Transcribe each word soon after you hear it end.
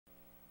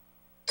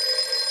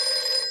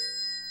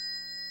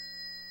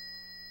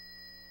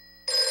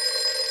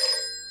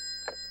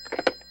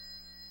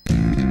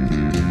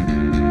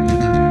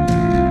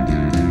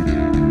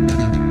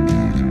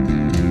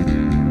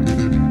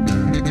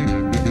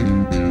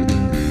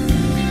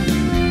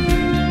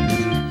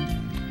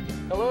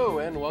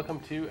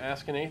to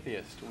Ask an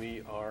Atheist.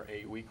 We are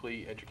a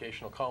weekly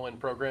educational call-in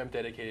program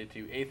dedicated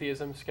to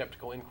atheism,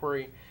 skeptical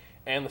inquiry,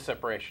 and the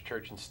separation of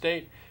church and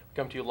state. We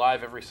come to you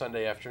live every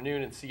Sunday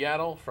afternoon in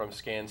Seattle from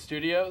Scan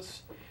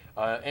Studios,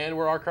 and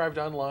we're archived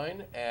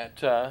online at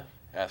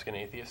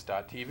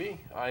askanatheist.tv.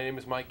 My name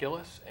is Mike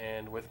Gillis,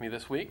 and with me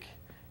this week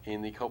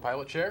in the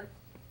co-pilot chair,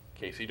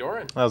 Casey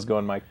Doran. How's it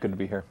going, Mike? Good to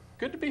be here.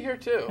 Good to be here,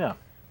 too. Yeah.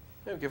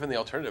 Given the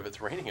alternative, it's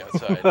raining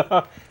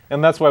outside.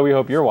 And that's why we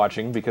hope you're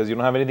watching, because you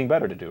don't have anything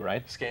better to do,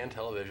 right? Scan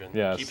television.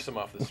 Yes. Keeps them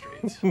off the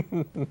streets.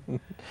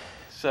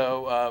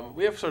 So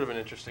we have sort of an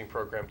interesting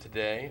program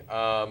today.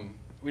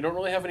 We don't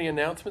really have any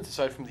announcements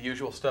aside from the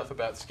usual stuff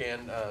about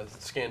Scan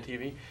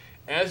TV.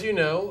 As you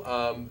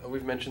know,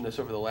 we've mentioned this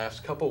over the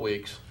last couple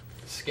weeks,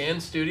 Scan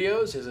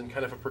Studios is in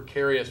kind of a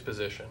precarious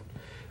position.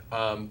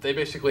 They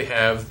basically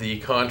have the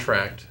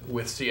contract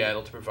with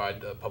Seattle to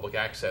provide a public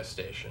access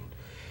station.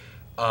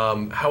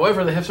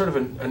 However, they have sort of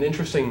an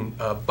interesting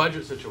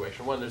budget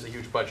situation. One, there's a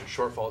huge budget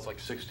shortfall. It's like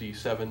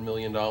 $67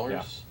 million.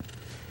 Yeah.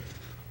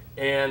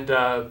 And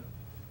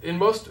in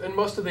most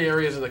of the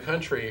areas in the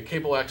country, a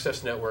cable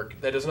access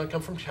network, that does not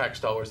come from tax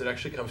dollars. It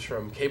actually comes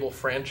from cable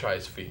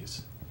franchise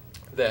fees.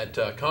 That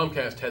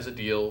Comcast has a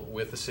deal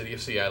with the city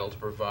of Seattle to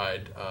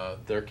provide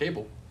their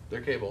cable.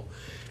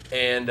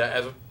 And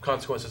as a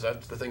consequence,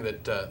 that's the thing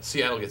that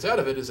Seattle gets out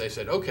of it, is they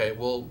said, okay,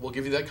 we'll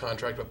give you that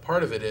contract, but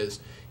part of it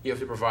is you have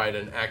to provide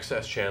an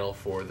access channel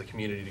for the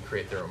community to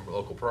create their own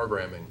local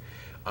programming.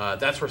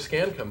 That's where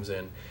Scan comes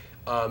in.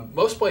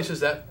 Most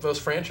places, those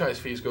franchise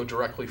fees go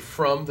directly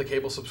from the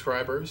cable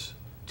subscribers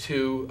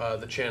to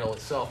the channel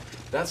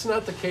itself. That's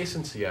not the case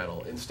in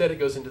Seattle. Instead, it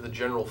goes into the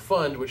general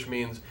fund, which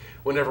means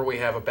whenever we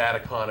have a bad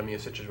economy, a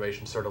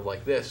situation sort of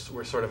like this,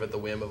 we're sort of at the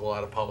whim of a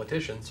lot of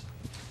politicians.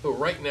 So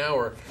right now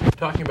we're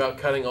talking about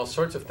cutting all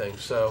sorts of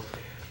things. So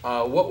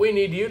what we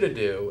need you to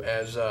do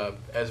as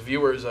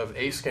viewers of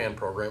a Scan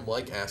program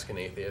like Ask an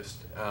Atheist,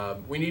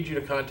 we need you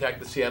to contact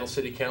the Seattle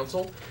City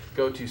Council.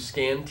 Go to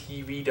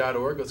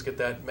scantv.org. Let's get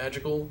that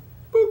magical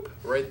boop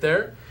right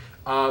there.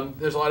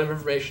 There's a lot of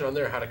information on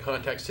there how to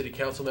contact city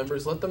council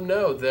members. Let them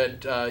know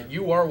that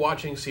you are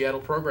watching Seattle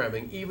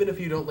programming, even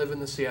if you don't live in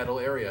the Seattle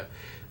area,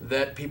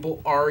 that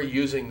people are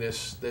using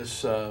this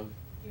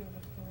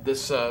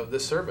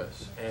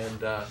service. And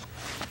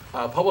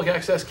public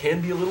access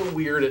can be a little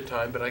weird at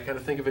times, but I kind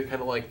of think of it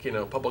kind of like,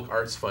 public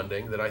arts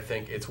funding, that I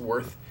think it's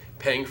worth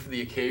paying for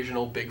the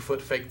occasional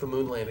Bigfoot fake the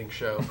moon landing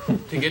show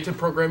to get to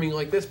programming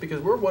like this,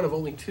 because we're one of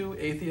only 2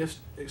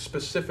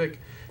 atheist-specific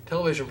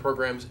television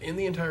programs in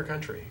the entire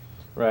country.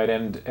 Right,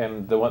 and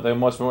the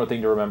most important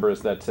thing to remember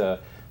is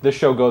that this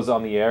show goes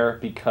on the air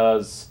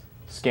because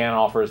Scan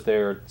offers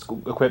their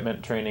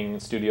equipment, training,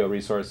 studio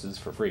resources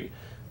for free.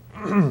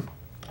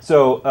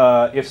 So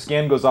if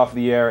Scan goes off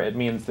the air, it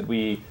means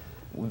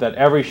that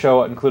every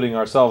show, including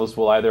ourselves,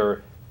 will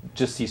either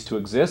just cease to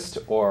exist,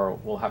 or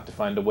we'll have to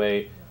find a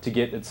way to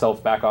get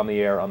itself back on the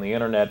air on the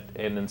internet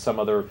and in some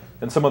other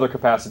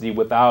capacity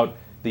without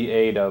the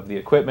aid of the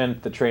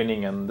equipment, the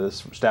training, and the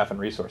staff and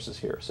resources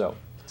here. So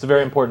it's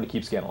very important to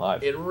keep Scan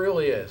alive. It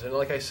really is. And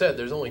like I said,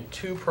 there's only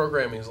 2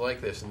 programmings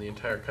like this in the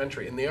entire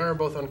country, and they are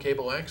both on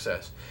cable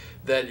access.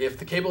 That if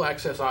the cable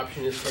access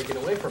option is taken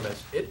away from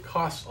us, it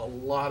costs a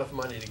lot of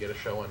money to get a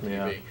show on TV.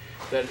 Yeah.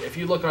 That if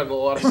you look on a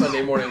lot of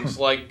Sunday mornings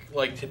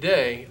like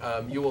today,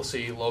 you will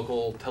see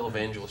local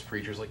televangelist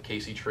preachers like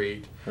Casey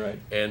Treat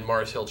and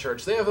Mars Hill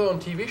Church. They have their own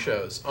TV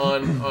shows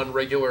on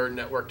regular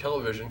network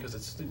television, because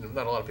it's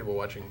not a lot of people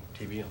watching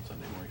TV on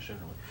Sunday mornings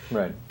generally.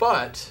 Right.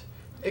 But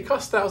it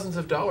costs thousands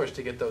of dollars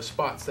to get those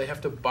spots. They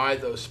have to buy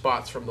those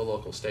spots from the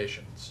local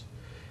stations.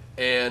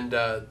 And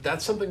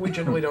that's something we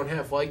generally don't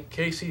have. Like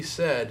Casey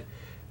said,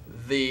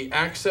 the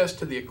access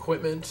to the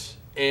equipment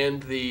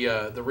and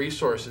the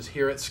resources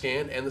here at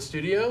Scan and the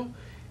studio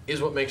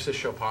is what makes this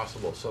show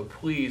possible. So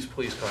please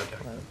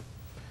contact them.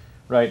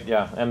 Right,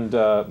 yeah, and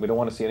we don't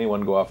want to see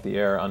anyone go off the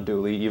air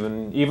unduly,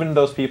 even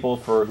those people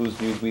for whose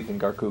views we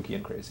think are kooky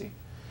and crazy.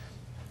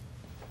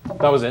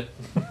 That was it.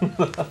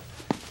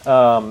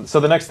 So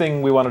the next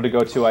thing we wanted to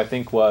go to, I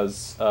think,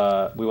 was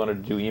we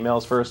wanted to do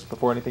emails first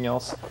before anything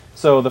else.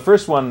 So the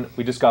first one,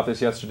 we just got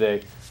this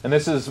yesterday, and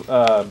this is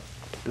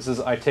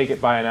I take it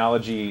by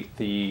analogy,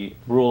 the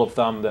rule of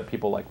thumb that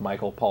people like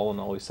Michael Pollan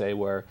always say,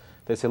 where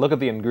they say, look at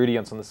the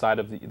ingredients on the side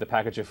of the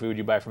package of food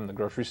you buy from the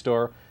grocery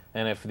store,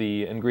 and if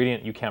the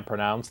ingredient you can't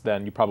pronounce,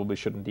 then you probably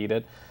shouldn't eat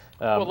it.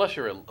 Well, unless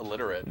you're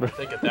illiterate. I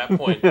think at that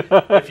point,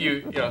 if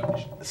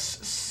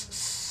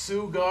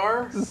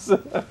sugar.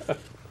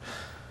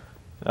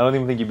 I don't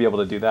even think you'd be able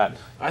to do that.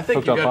 I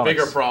think you've got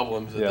bigger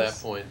problems at that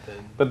point.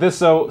 But this,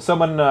 so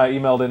someone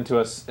emailed into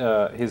us,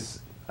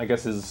 his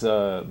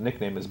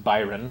nickname is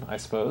Byron, I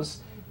suppose.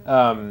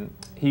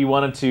 He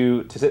wanted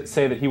to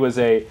say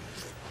that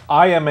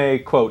I am a,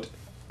 quote,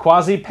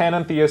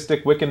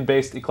 quasi-panentheistic,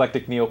 Wiccan-based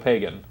eclectic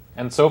neo-pagan.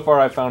 And so far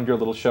I've found your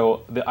little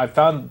show, I've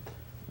found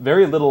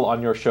very little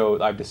on your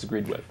show I've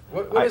disagreed with.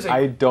 What is it?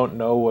 I don't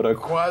know what a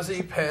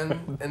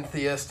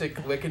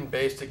quasi-panentheistic,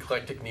 Wiccan-based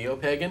eclectic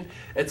neo-pagan.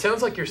 It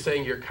sounds like you're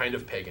saying you're kind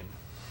of pagan.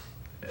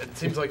 It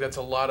seems like that's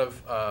a lot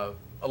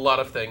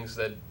of things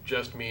that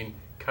just mean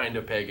kind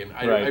of pagan.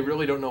 I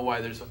really don't know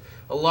why there's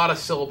a lot of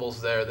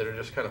syllables there that are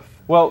just kind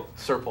of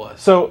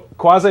surplus. So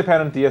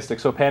quasi-pantheistic.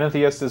 So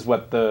pantheist is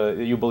what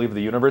you believe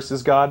the universe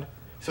is God.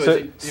 So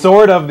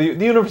the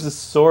universe is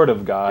sort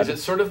of God. Is it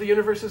sort of the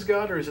universe is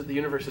God, or is it the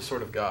universe is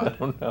sort of God? I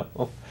don't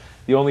know.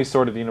 The only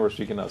sort of the universe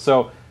we can know.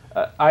 So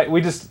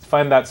we just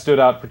find that stood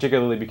out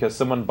particularly because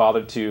someone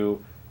bothered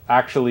to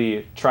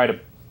actually try to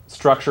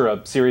structure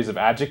a series of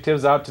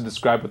adjectives out to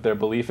describe what their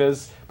belief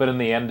is, but in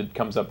the end it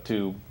comes up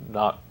to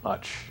not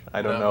much.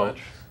 I don't know.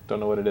 Don't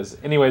know what it is.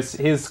 Anyways,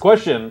 his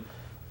question,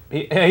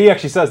 he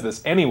actually says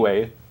this.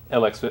 Anyway,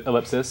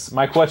 ellipsis,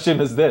 my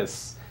question is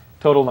this.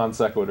 Total non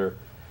sequitur.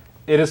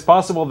 Is it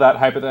possible that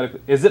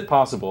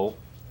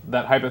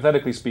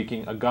hypothetically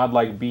speaking, a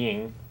godlike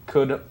being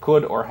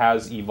could or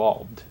has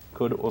evolved?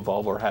 Could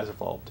evolve or has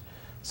evolved?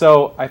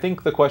 So I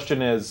think the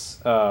question is,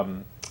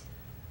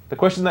 the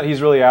question that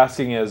he's really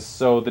asking is,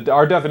 so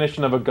our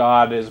definition of a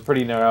god is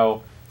pretty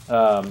narrow.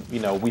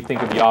 We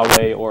think of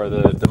Yahweh or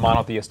the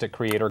monotheistic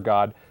creator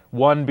God,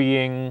 one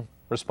being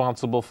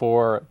responsible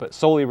for, but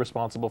solely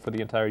responsible for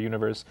the entire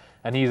universe.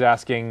 And he's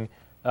asking,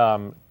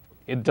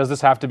 does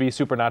this have to be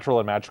supernatural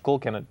and magical?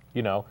 Can it,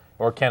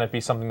 or can it be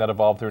something that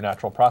evolved through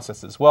natural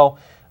processes? Well,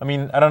 I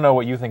mean, I don't know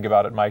what you think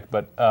about it, Mike,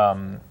 but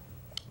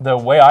the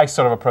way I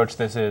sort of approach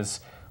this is,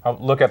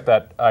 look at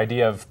that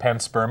idea of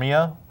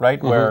panspermia, right?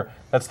 Mm-hmm. Where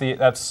that's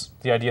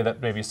the idea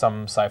that maybe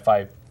some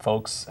sci-fi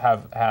folks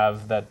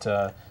have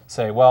that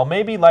say, well,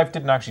 maybe life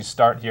didn't actually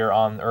start here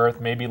on Earth.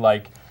 Maybe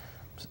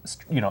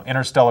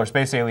interstellar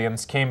space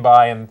aliens came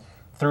by and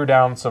threw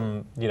down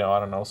some,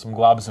 some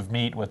globs of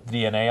meat with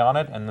DNA on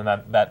it, and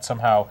then that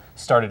somehow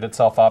started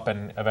itself up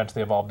and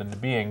eventually evolved into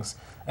beings.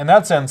 In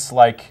that sense,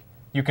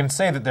 you can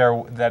say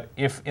that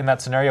if in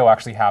that scenario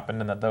actually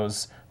happened and that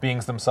those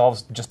beings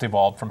themselves just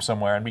evolved from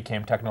somewhere and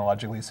became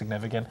technologically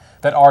significant,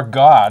 that our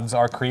gods,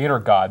 our creator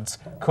gods,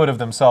 could have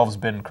themselves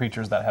been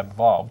creatures that have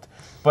evolved.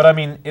 But I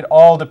mean, it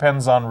all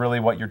depends on really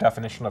what your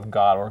definition of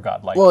God or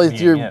godlike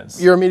being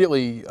is. You're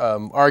immediately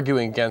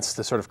arguing against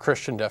the sort of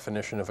Christian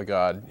definition of a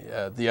god,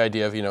 the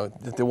idea of,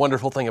 the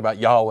wonderful thing about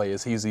Yahweh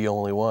is he's the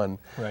only one.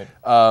 Right.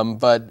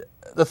 But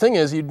the thing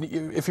is,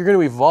 if you're going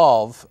to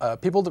evolve,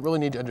 people really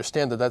need to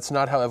understand that that's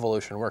not how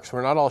evolution works.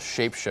 We're not all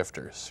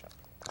shapeshifters.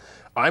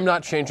 I'm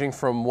not changing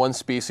from one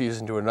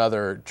species into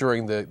another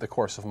during the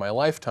course of my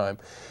lifetime.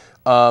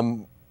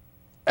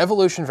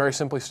 Evolution, very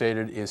simply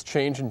stated, is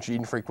change in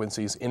gene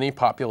frequencies in a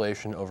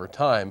population over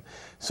time.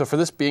 So for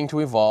this being to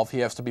evolve, he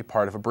has to be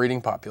part of a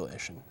breeding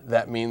population.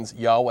 That means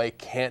Yahweh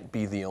can't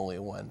be the only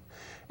one.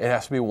 It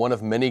has to be one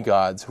of many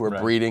gods who are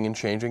breeding and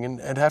changing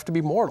and have to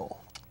be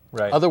mortal.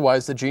 Right.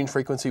 Otherwise, the gene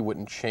frequency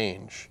wouldn't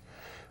change.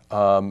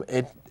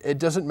 It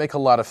doesn't make a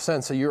lot of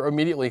sense. So you're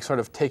immediately sort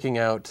of taking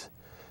out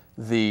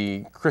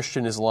the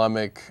Christian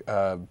Islamic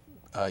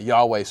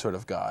Yahweh sort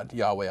of God,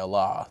 Yahweh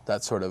Allah,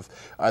 that sort of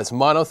as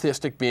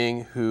monotheistic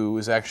being who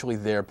is actually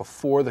there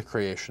before the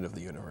creation of the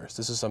universe.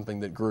 This is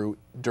something that grew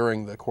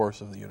during the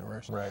course of the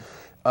universe. Right.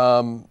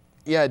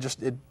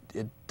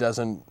 It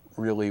doesn't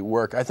really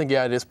work. I think,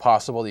 it is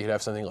possible that you'd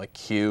have something like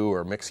Q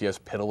or Mixius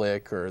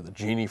or the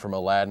genie from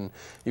Aladdin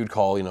you'd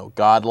call,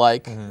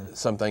 godlike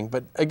something.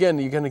 But again,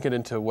 you're going to get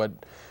into what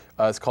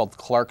is called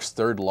Clarke's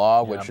third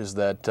law, which is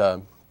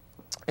that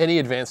any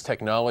advanced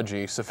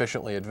technology,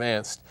 sufficiently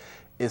advanced,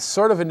 is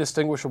sort of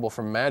indistinguishable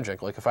from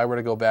magic. Like if I were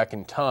to go back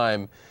in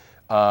time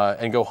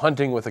and go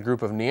hunting with a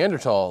group of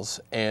Neanderthals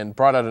and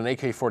brought out an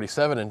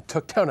AK-47 and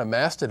took down a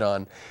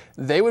mastodon,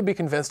 they would be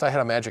convinced I had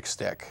a magic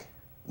stick.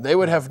 They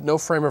would have no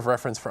frame of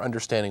reference for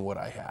understanding what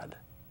I had.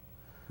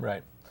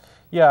 Right.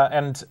 Yeah,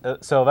 and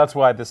so that's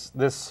why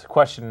this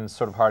question is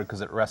sort of hard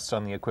because it rests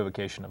on the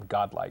equivocation of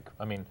godlike.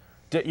 I mean,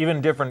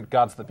 even different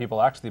gods that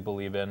people actually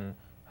believe in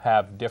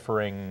have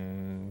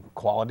differing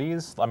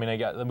qualities. I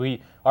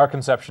mean, our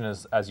conception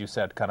is, as you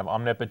said, kind of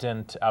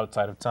omnipotent,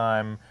 outside of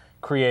time,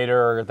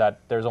 creator, that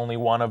there's only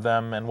one of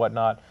them and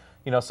whatnot.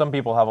 Some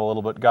people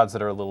have gods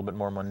that are a little bit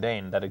more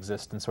mundane, that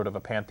exist in sort of a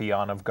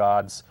pantheon of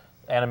gods,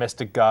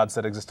 animistic gods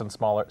that exist in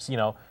smaller,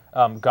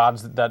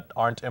 gods that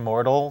aren't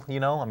immortal,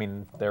 I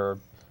mean,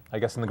 I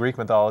guess in the Greek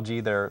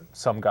mythology, there are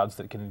some gods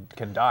that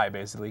can die,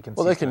 basically,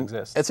 cease to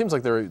exist. It seems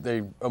like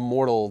they're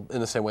immortal in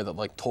the same way that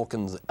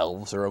Tolkien's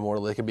elves are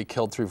immortal. They can be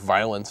killed through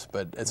violence,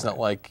 but it's not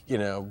like,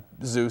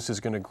 Zeus is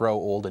going to grow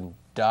old and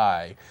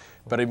die.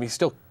 But I mean,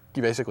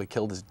 he basically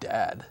killed his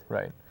dad.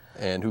 Right.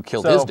 And who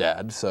killed his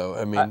dad, so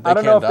I mean, I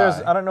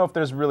don't know if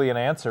there's really an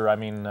answer. I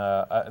mean,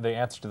 the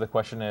answer to the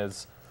question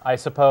is, I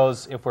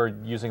suppose if we're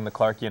using the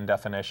Clarkean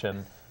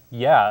definition,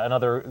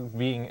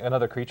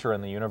 another creature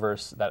in the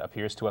universe that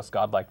appears to us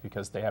godlike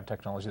because they have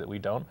technology that we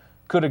don't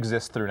could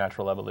exist through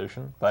natural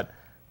evolution, but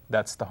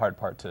that's the hard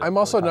part to I'm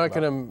also not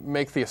going to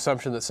make the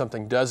assumption that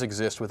something does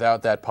exist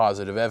without that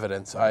positive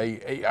evidence.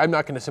 I'm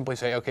not going to simply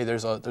say, okay,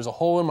 there's a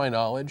hole in my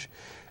knowledge,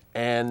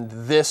 and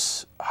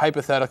this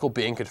hypothetical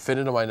being could fit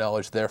into my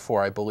knowledge,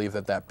 therefore I believe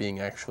that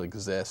being actually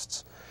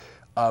exists.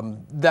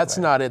 That's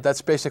not it.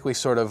 That's basically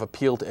sort of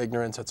appeal to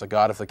ignorance. It's a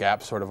God of the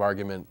gap sort of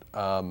argument.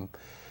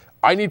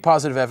 I need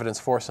positive evidence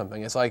for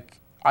something. It's like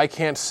I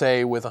can't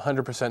say with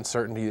 100%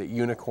 certainty that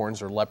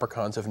unicorns or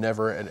leprechauns have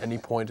never at any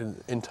point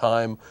in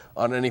time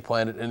on any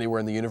planet anywhere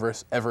in the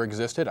universe ever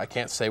existed. I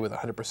can't say with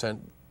 100%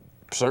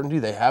 certainty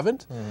they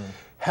haven't.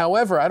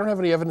 However, I don't have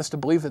any evidence to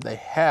believe that they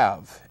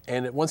have.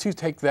 And once you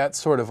take that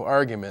sort of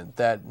argument,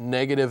 that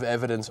negative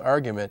evidence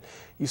argument,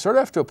 you sort of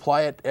have to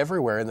apply it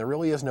everywhere, and there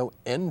really is no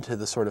end to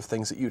the sort of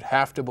things that you'd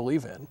have to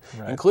believe in,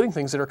 including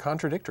things that are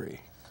contradictory.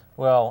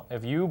 Well,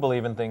 if you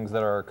believe in things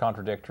that are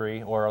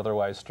contradictory or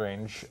otherwise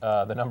strange,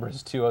 the number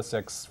is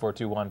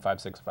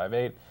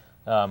 206-421-5658.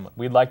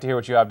 We'd like to hear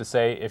what you have to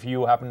say. If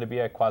you happen to be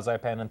a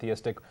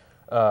quasi-panentheistic,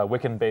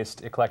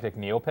 Wiccan-based eclectic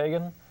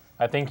neo-pagan,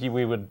 I think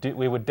we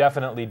would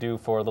definitely do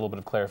for a little bit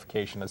of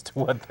clarification as to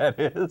what that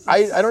is.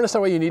 I don't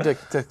understand why you need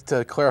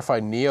to clarify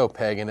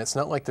neo-pagan. It's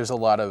not like there's a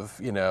lot of,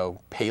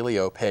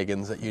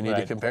 paleo-pagans that you need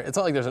to compare. It's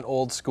not like there's an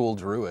old school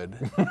druid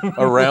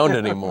around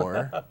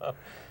anymore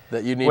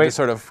that you need to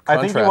sort of contrast.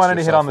 I think you wanted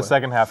to hit on the with.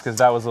 second half because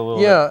that was a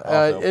little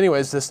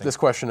anyways, this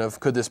question of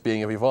could this being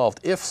have evolved?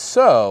 If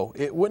so,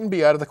 it wouldn't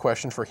be out of the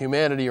question for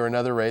humanity or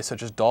another race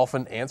such as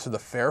dolphin answer the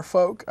fair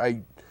folk.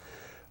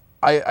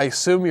 I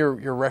assume you're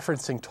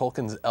referencing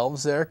Tolkien's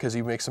elves there because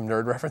you make some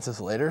nerd references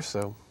later,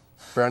 so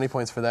brownie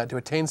points for that, to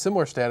attain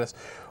similar status,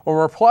 or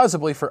more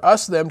plausibly for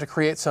them to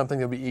create something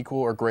that would be equal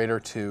or greater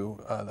to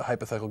the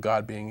hypothetical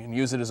God being and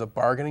use it as a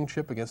bargaining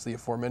chip against the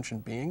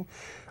aforementioned being.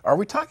 Are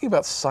we talking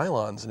about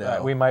Cylons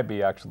now? We might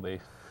be,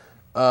 actually.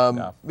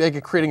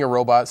 Like creating a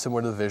robot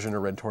similar to the Vision or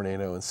Red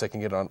Tornado and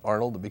sticking it on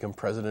Arnold to become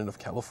president of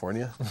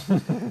California.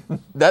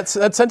 That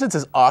sentence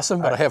is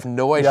awesome, but I have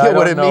no idea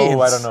what it means.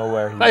 I don't know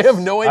where I have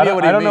no idea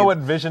what it means. I don't know what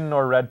Vision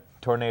or Red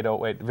Tornado.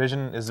 Wait,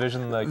 Vision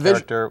the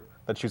character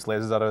that shoots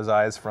lasers out of his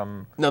eyes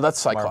from? No, that's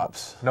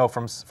Cyclops.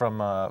 Marvel.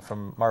 No,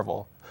 from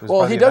Marvel.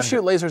 Well, he does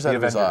shoot lasers out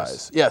of his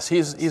eyes. Yes,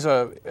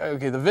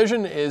 the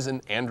Vision is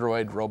an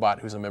android robot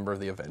who's a member of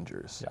the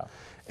Avengers. Yeah.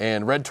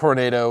 And Red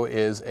Tornado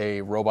is a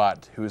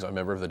robot who's a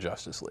member of the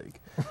Justice League.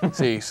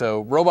 See,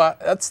 so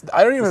robot,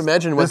 I don't even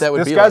imagine what that would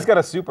be This guy's like. got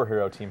a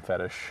superhero team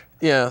fetish.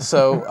 Yeah,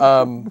 so,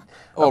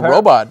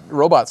 robot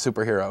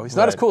superhero. He's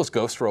not as cool as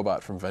Ghost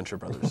Robot from Venture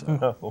Brothers.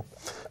 No.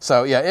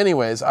 So, yeah,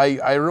 anyways,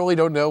 I really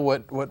don't know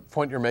what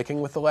point you're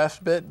making with the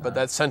last bit, but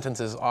that sentence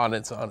is on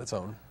its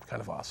own.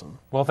 Kind of awesome.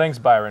 Well, thanks,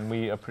 Byron.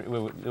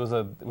 It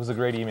was a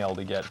great email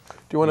to get. Do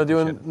you want to do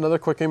another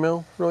quick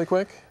email, really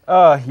quick?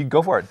 You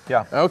go for it.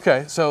 Yeah.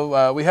 Okay.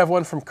 So we have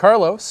one from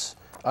Carlos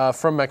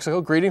from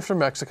Mexico. Greetings from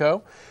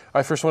Mexico.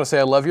 I first want to say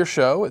I love your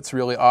show. It's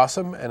really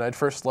awesome, and I'd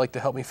first like to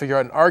help me figure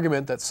out an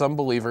argument that some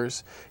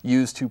believers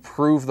use to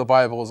prove the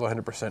Bible is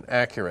 100%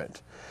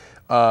 accurate,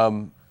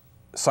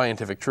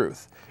 scientific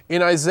truth.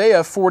 In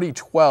Isaiah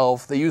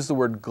 40:12, they use the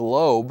word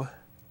globe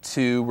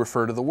to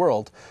refer to the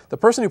world. The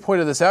person who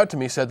pointed this out to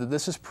me said that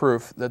this is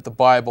proof that the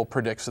Bible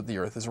predicts that the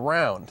earth is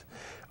round.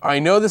 I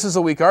know this is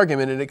a weak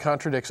argument and it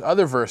contradicts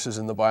other verses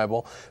in the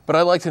Bible, but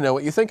I'd like to know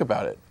what you think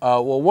about it.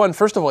 Well,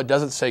 first of all, it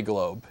doesn't say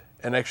globe.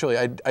 And actually,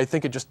 I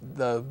think it just,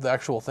 the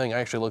actual thing, I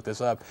actually looked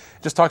this up,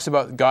 it just talks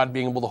about God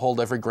being able to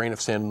hold every grain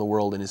of sand in the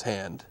world in his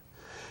hand.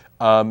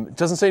 It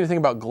doesn't say anything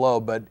about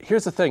globe, but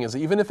here's the thing, is that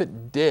even if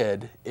it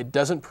did, it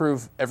doesn't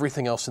prove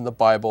everything else in the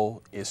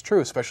Bible is true,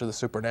 especially the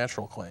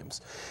supernatural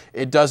claims.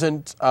 It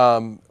doesn't,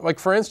 like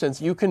for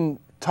instance, you can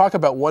talk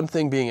about one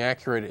thing being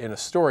accurate in a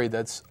story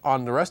that's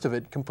on the rest of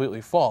it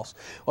completely false.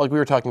 Like we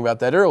were talking about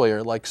that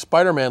earlier, like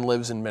Spider-Man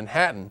lives in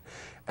Manhattan.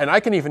 And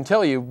I can even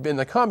tell you in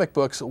the comic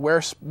books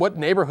what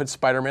neighborhood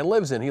Spider-Man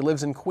lives in. He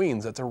lives in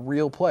Queens. That's a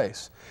real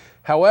place.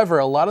 However,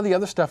 a lot of the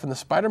other stuff in the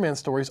Spider-Man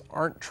stories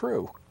aren't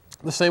true.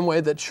 The same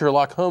way that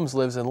Sherlock Holmes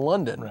lives in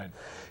London. Right.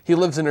 He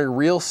lives in a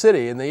real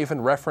city, and they even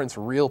reference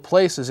real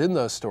places in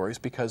those stories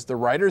because the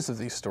writers of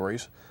these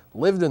stories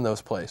lived in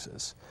those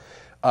places.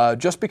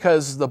 Just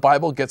because the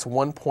Bible gets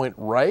one point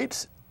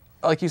right,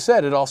 like you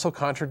said, it also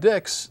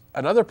contradicts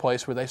another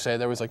place where they say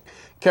there was a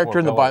character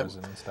in the Bible.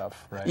 And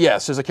stuff, right?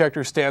 Yes, there's a character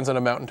who stands on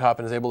a mountaintop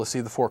and is able to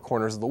see the four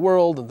corners of the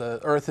world, and the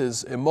earth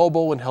is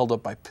immobile and held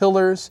up by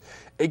pillars.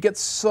 It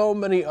gets so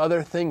many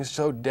other things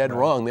so dead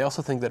wrong. They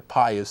also think that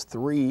pi is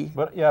 3.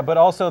 But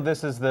also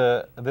this is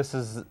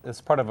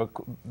part of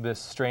this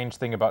strange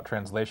thing about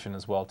translation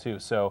as well too.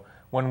 So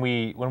when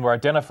we're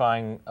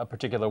identifying a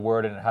particular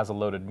word and it has a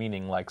loaded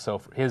meaning, like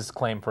so his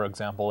claim, for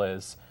example,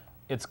 is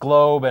it's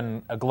globe,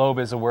 and a globe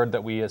is a word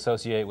that we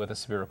associate with a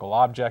spherical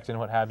object and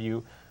what have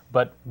you.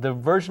 But the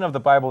version of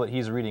the Bible that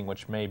he's reading,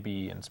 which may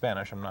be in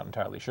Spanish, I'm not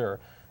entirely sure,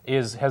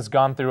 has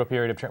gone through a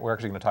period of, we're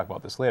actually going to talk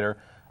about this later,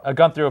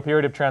 gone through a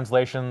period of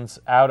translations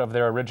out of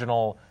their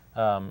original,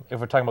 if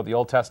we're talking about the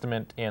Old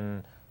Testament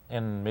in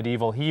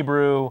medieval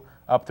Hebrew,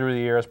 up through the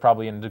years,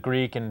 probably into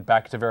Greek and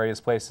back to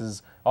various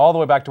places, all the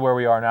way back to where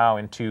we are now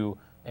into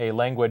a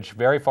language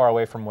very far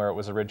away from where it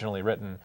was originally written.